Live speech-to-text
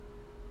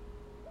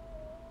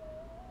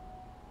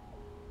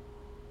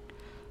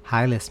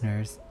Hi,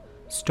 listeners.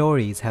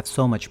 Stories have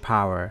so much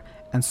power,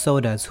 and so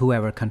does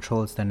whoever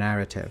controls the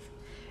narrative.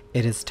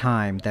 It is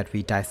time that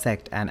we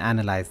dissect and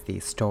analyze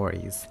these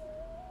stories.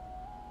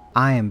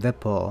 I am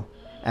Vipul,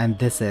 and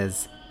this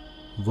is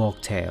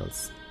Folk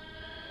Tales.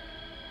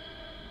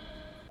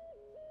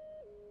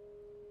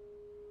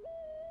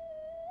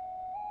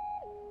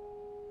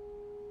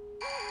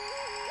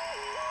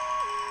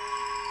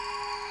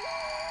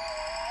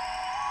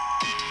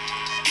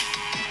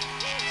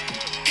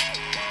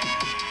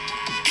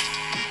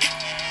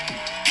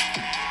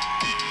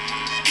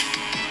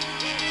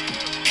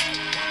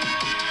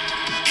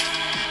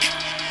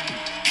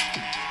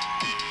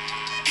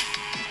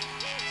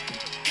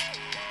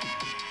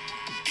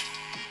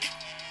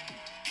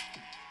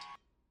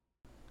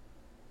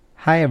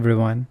 Hi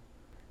everyone.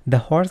 The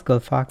Horse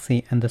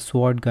Gulfaxi and the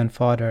Sword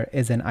Gunfodder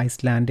is an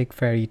Icelandic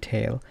fairy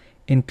tale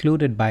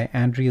included by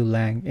Andrew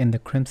Lang in the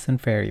Crimson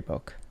Fairy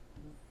book.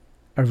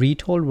 A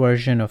retold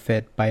version of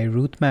it by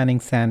Ruth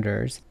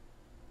Manning-Sanders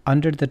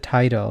under the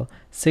title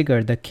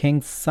Sigurd the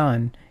King's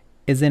Son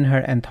is in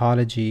her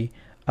anthology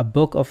A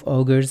Book of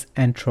Ogres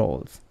and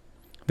Trolls,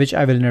 which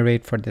I will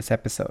narrate for this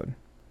episode.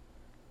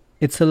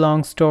 It's a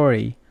long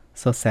story,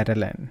 so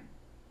settle in.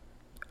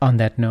 On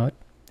that note,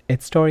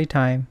 it's story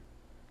time.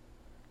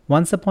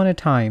 Once upon a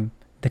time,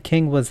 the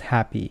king was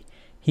happy.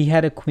 He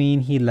had a queen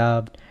he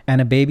loved and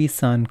a baby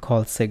son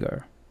called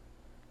Sigurd.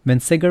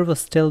 When Sigurd was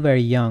still very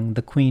young,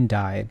 the queen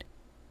died,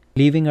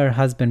 leaving her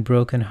husband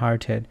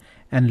broken-hearted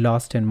and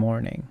lost in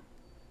mourning.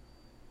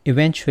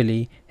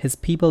 Eventually, his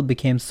people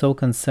became so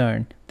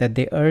concerned that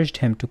they urged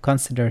him to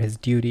consider his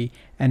duty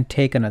and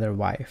take another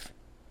wife.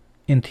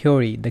 In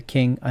theory, the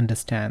king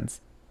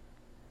understands.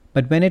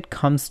 But when it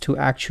comes to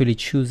actually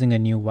choosing a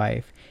new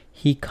wife,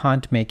 he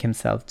can't make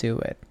himself do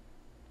it.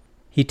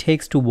 He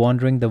takes to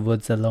wandering the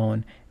woods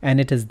alone, and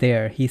it is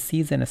there he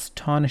sees an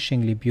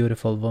astonishingly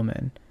beautiful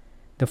woman,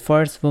 the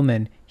first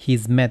woman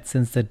he's met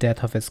since the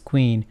death of his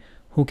queen,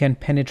 who can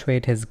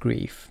penetrate his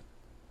grief.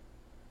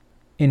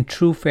 In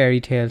true fairy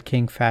tale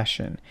king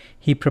fashion,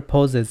 he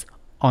proposes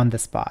on the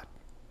spot.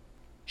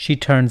 She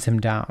turns him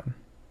down.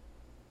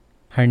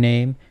 Her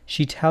name,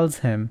 she tells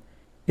him,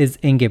 is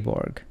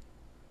Ingeborg,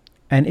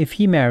 and if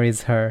he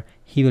marries her,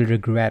 he will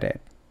regret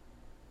it,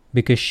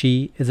 because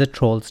she is a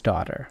troll's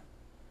daughter.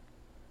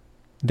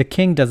 The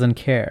king doesn't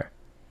care.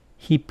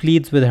 He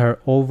pleads with her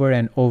over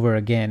and over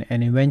again,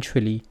 and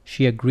eventually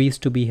she agrees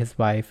to be his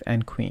wife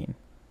and queen.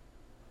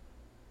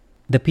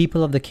 The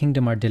people of the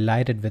kingdom are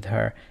delighted with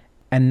her,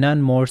 and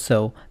none more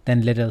so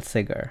than little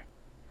Sigurd,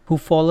 who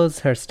follows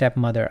her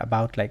stepmother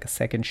about like a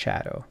second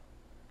shadow.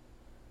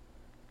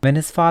 When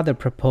his father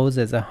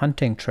proposes a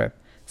hunting trip,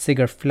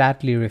 Sigurd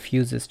flatly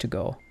refuses to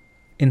go,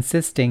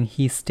 insisting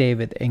he stay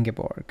with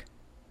Ingeborg.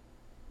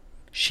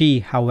 She,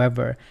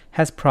 however,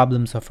 has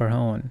problems of her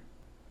own.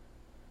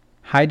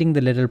 Hiding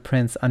the little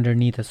prince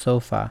underneath a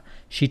sofa,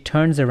 she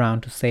turns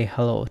around to say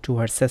hello to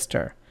her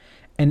sister,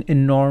 an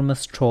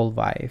enormous troll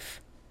wife,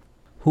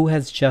 who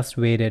has just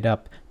waded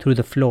up through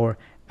the floor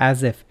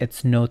as if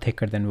it's no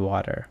thicker than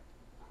water.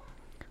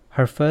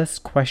 Her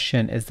first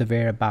question is the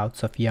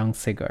whereabouts of young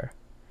Sigurd.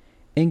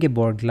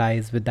 Ingeborg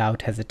lies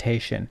without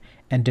hesitation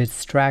and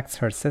distracts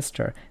her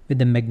sister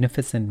with a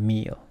magnificent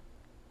meal.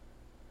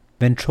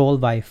 When troll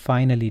wife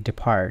finally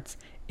departs,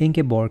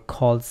 Ingeborg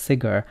calls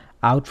Sigurd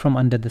out from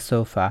under the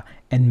sofa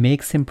and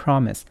makes him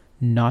promise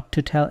not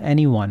to tell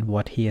anyone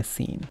what he has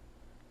seen.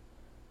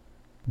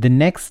 The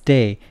next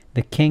day,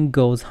 the king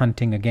goes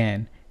hunting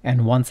again,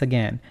 and once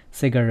again,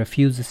 Sigurd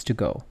refuses to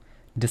go,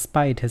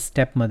 despite his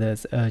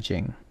stepmother's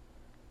urging.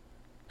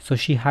 So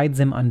she hides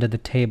him under the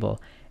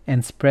table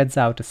and spreads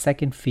out a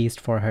second feast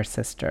for her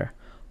sister,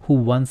 who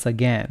once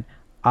again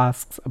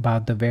asks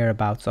about the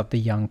whereabouts of the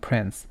young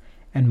prince,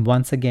 and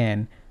once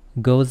again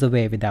goes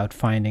away without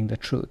finding the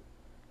truth.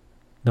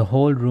 The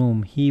whole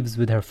room heaves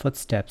with her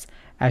footsteps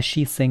as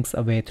she sinks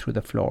away through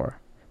the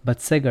floor,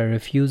 but Sigurd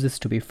refuses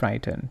to be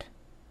frightened.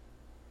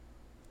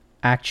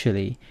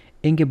 Actually,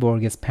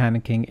 Ingeborg is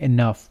panicking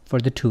enough for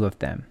the two of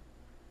them.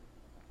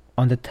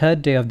 On the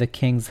third day of the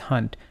king's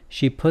hunt,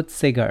 she puts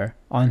Sigurd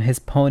on his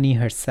pony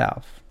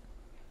herself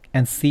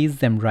and sees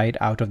them ride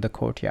out of the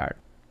courtyard.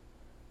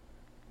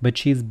 But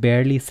she's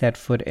barely set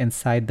foot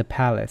inside the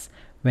palace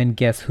when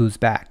guess who's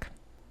back?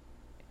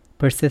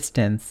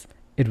 Persistence,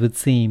 it would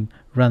seem,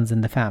 runs in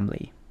the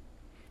family.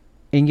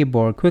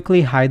 Ingeborg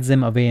quickly hides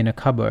him away in a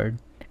cupboard,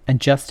 and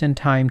just in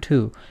time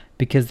too,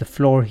 because the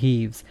floor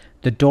heaves,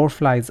 the door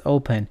flies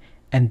open,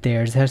 and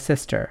there's her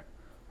sister,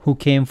 who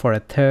came for a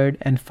third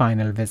and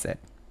final visit.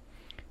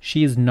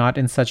 She is not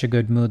in such a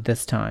good mood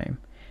this time.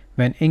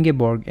 When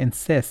Ingeborg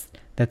insists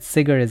that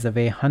Sigurd is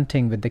away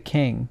hunting with the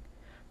king,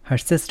 her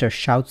sister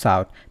shouts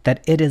out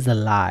that it is a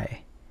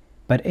lie,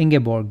 but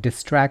Ingeborg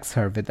distracts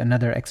her with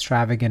another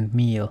extravagant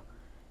meal,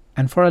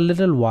 and for a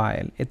little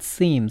while it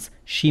seems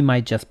she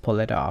might just pull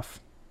it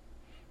off.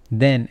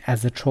 Then,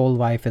 as the troll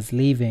wife is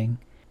leaving,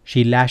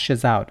 she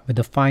lashes out with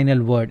a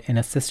final word in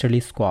a sisterly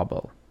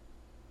squabble.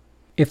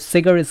 If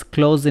Sigurd is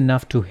close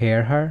enough to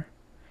hear her,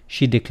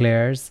 she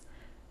declares,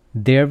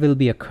 there will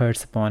be a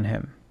curse upon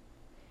him.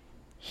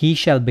 He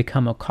shall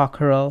become a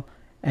cockerel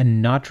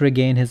and not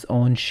regain his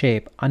own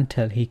shape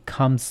until he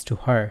comes to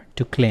her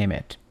to claim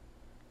it."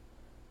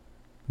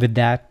 With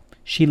that,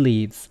 she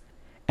leaves,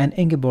 and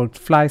Ingeborg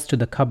flies to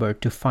the cupboard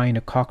to find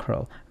a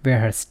cockerel where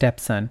her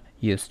stepson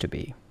used to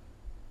be.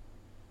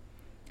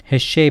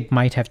 His shape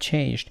might have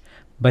changed,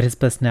 but his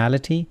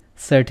personality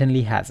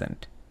certainly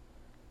hasn't.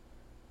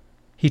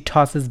 He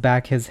tosses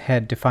back his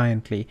head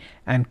defiantly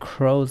and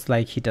crows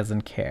like he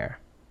doesn't care.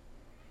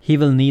 He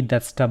will need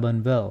that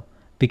stubborn will,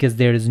 because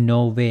there is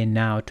no way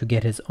now to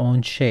get his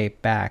own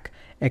shape back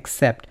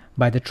except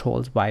by the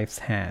troll's wife's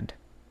hand.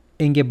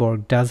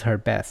 Ingeborg does her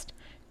best.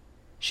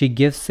 She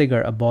gives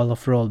Sigurd a ball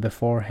of roll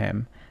before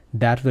him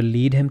that will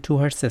lead him to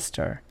her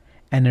sister,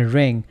 and a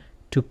ring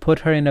to put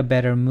her in a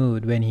better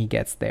mood when he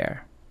gets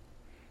there.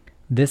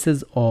 This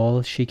is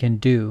all she can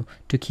do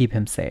to keep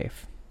him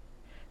safe.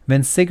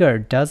 When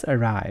Sigurd does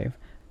arrive,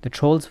 the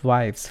troll's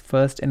wife's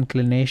first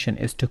inclination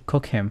is to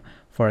cook him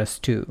for a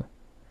stew.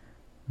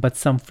 But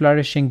some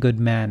flourishing good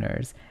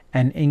manners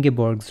and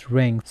Ingeborg's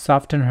ring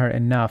soften her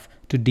enough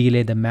to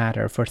delay the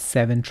matter for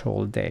 7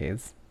 troll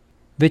days,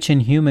 which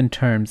in human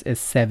terms is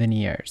 7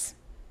 years.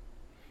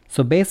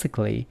 So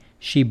basically,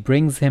 she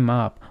brings him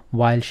up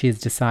while she is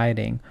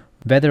deciding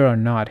whether or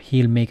not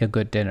he'll make a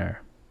good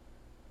dinner.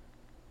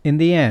 In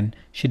the end,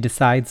 she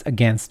decides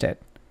against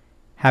it,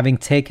 having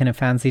taken a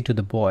fancy to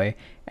the boy,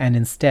 and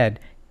instead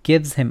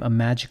gives him a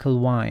magical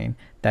wine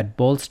that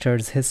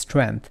bolsters his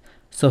strength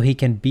so he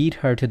can beat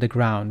her to the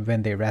ground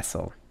when they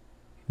wrestle.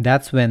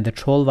 That's when the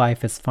troll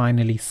wife is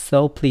finally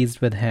so pleased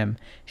with him,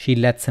 she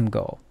lets him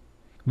go,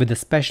 with a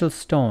special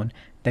stone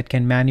that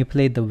can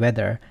manipulate the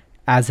weather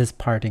as his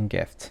parting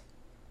gift.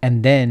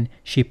 And then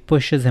she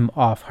pushes him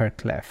off her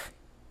cliff.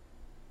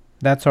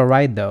 That's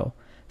alright though.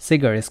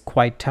 Sigurd is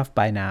quite tough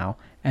by now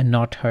and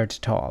not hurt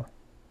at all.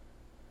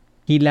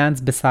 He lands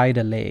beside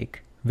a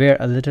lake where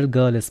a little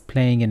girl is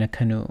playing in a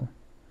canoe.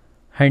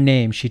 Her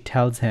name, she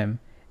tells him,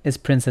 is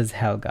Princess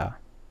Helga,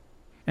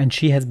 and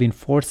she has been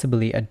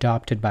forcibly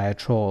adopted by a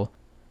troll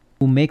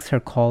who makes her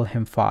call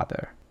him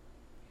father.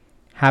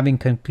 Having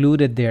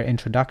concluded their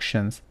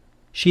introductions,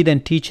 she then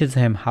teaches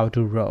him how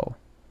to row.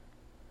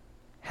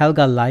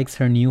 Helga likes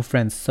her new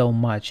friend so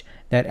much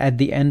that at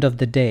the end of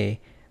the day,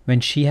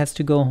 when she has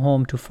to go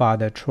home to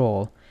Father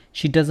Troll,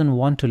 she doesn't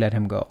want to let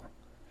him go.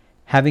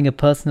 Having a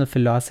personal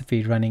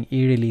philosophy running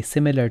eerily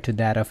similar to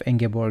that of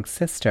Ingeborg's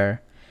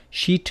sister,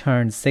 she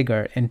turns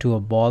Sigurd into a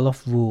ball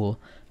of wool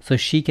so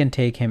she can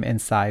take him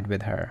inside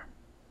with her.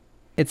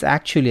 It's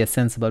actually a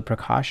sensible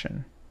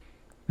precaution.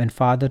 When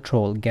Father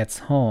Troll gets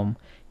home,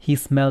 he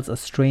smells a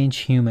strange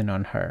human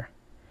on her.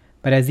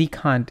 But as he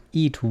can't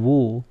eat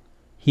wool,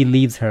 he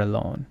leaves her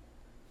alone.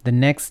 The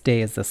next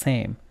day is the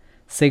same.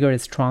 Sigurd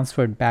is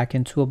transferred back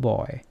into a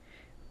boy.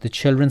 The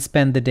children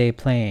spend the day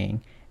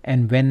playing,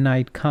 and when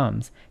night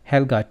comes,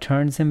 Helga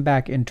turns him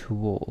back into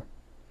wool.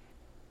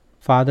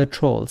 Father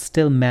Troll,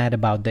 still mad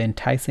about the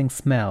enticing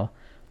smell,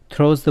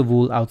 throws the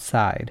wool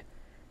outside,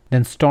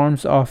 then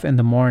storms off in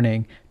the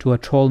morning to a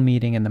troll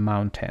meeting in the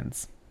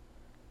mountains.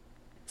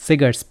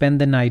 Sigurd spent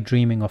the night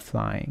dreaming of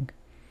flying.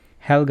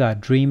 Helga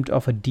dreamed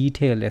of a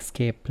detailed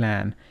escape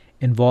plan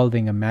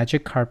involving a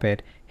magic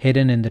carpet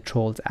hidden in the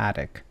troll's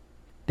attic.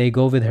 They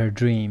go with her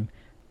dream.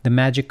 The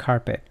magic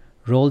carpet,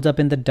 rolled up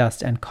in the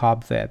dust and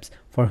cobwebs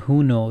for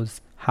who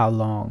knows how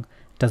long,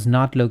 does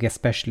not look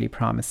especially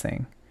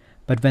promising.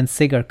 But when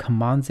Sigurd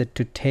commands it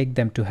to take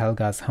them to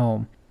Helga's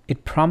home,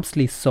 it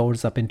promptly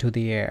soars up into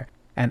the air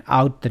and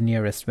out the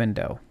nearest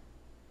window.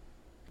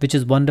 Which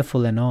is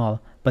wonderful and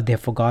all, but they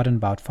have forgotten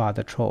about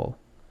Father Troll.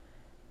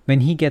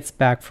 When he gets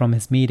back from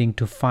his meeting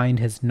to find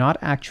his not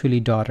actually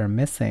daughter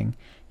missing,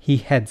 he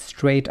heads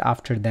straight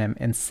after them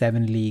in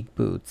 7-league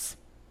boots.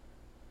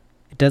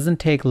 It doesn't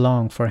take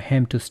long for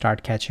him to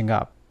start catching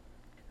up.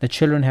 The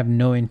children have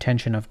no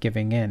intention of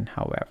giving in,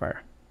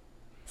 however.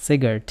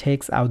 Sigurd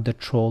takes out the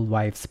troll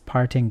wife's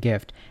parting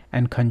gift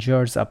and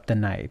conjures up the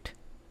night.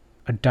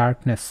 A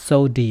darkness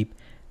so deep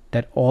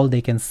that all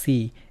they can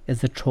see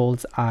is the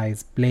troll's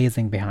eyes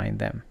blazing behind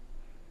them.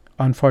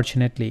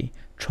 Unfortunately,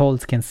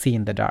 trolls can see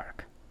in the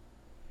dark.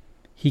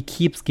 He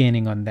keeps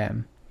gaining on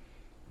them.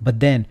 But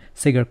then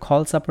Sigurd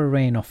calls up a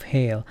rain of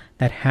hail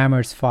that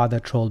hammers Father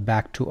Troll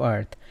back to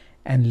earth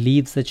and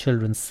leaves the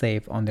children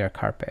safe on their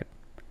carpet,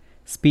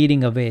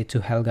 speeding away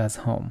to Helga's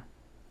home.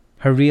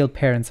 Her real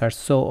parents are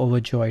so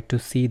overjoyed to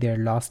see their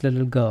lost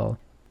little girl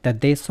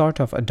that they sort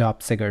of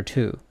adopt Sigurd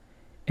too,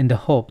 in the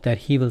hope that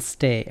he will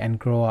stay and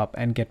grow up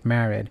and get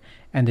married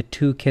and the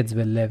 2 kids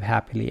will live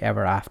happily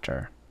ever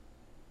after.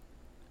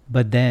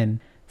 But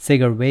then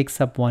Sigurd wakes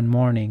up one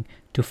morning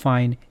to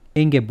find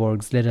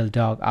Ingeborg's little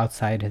dog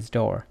outside his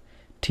door,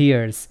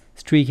 tears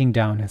streaking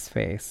down his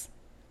face,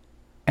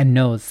 and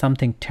knows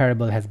something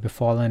terrible has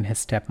befallen his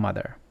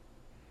stepmother.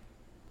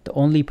 The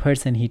only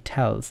person he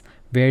tells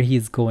where he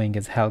is going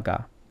is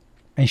Helga,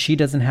 and she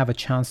doesn't have a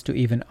chance to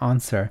even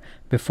answer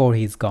before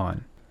he's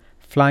gone,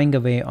 flying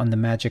away on the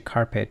magic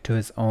carpet to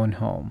his own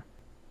home,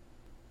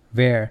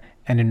 where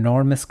an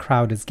enormous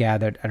crowd is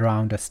gathered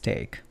around a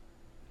stake.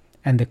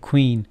 and the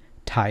queen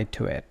tied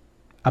to it,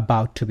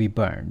 about to be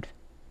burned.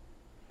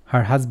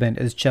 Her husband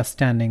is just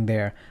standing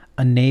there,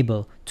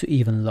 unable to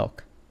even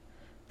look.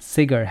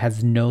 Sigurd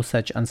has no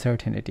such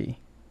uncertainty.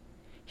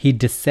 He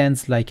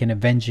descends like an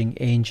avenging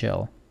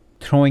angel,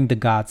 throwing the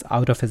gods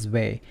out of his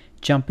way,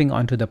 jumping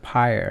onto the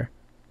pyre,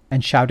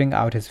 and shouting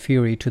out his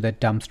fury to the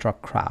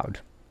dumbstruck crowd.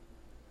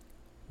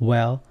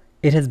 Well,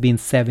 it has been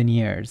 7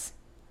 years.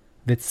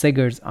 With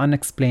Sigurd's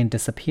unexplained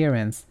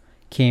disappearance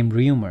came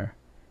rumor,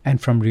 and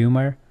from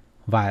rumor,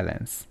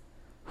 violence.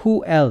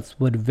 Who else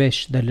would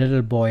wish the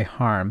little boy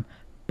harm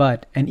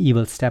but an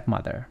evil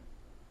stepmother?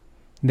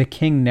 The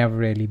king never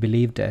really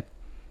believed it,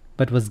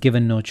 but was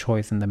given no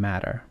choice in the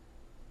matter.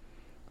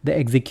 The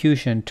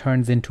execution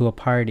turns into a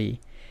party.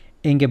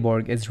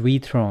 Ingeborg is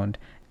rethroned,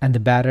 and the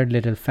battered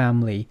little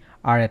family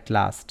are at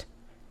last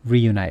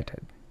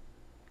reunited.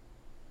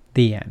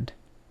 The end.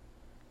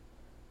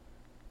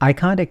 I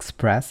can't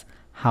express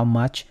how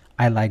much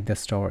I like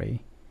this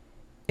story.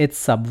 It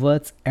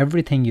subverts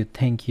everything you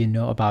think you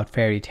know about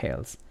fairy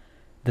tales.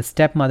 The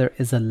stepmother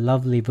is a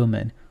lovely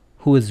woman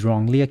who is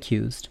wrongly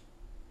accused.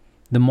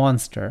 The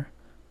monster,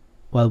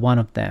 well, one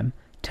of them,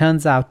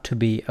 turns out to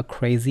be a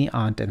crazy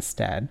aunt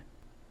instead.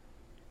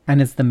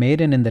 And it's the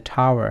maiden in the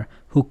tower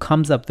who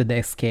comes up with the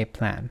escape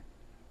plan.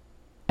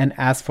 And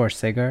as for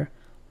Sigurd,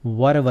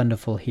 what a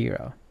wonderful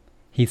hero.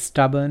 He's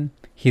stubborn,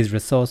 he's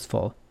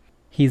resourceful,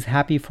 he's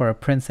happy for a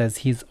princess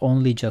he's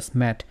only just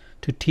met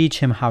to teach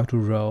him how to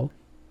row,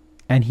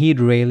 and he'd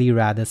really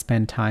rather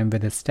spend time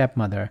with his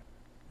stepmother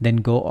than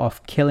go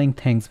off killing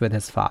things with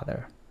his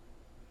father.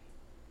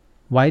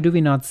 Why do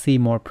we not see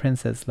more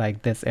princes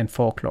like this in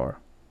folklore?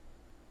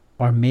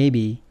 Or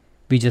maybe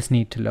we just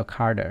need to look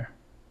harder.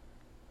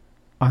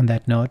 On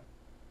that note,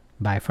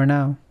 bye for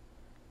now.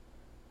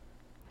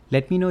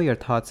 Let me know your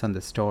thoughts on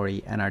the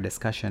story and our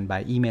discussion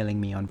by emailing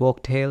me on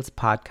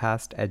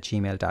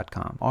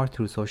woketalespodcast@gmail.com or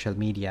through social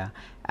media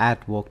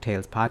at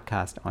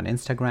woketalespodcast on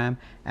Instagram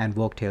and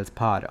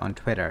woketalespod on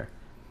Twitter.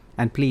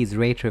 And please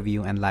rate,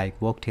 review, and like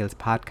Woketales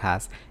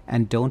Podcast,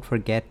 and don't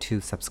forget to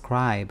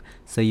subscribe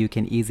so you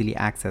can easily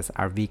access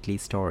our weekly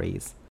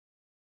stories.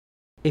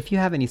 If you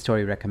have any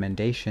story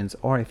recommendations,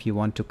 or if you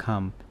want to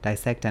come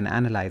dissect and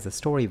analyze a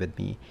story with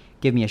me,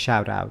 give me a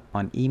shout out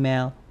on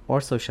email or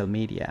social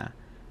media,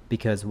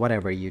 because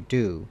whatever you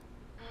do,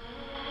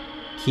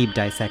 keep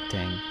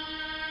dissecting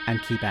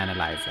and keep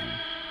analyzing.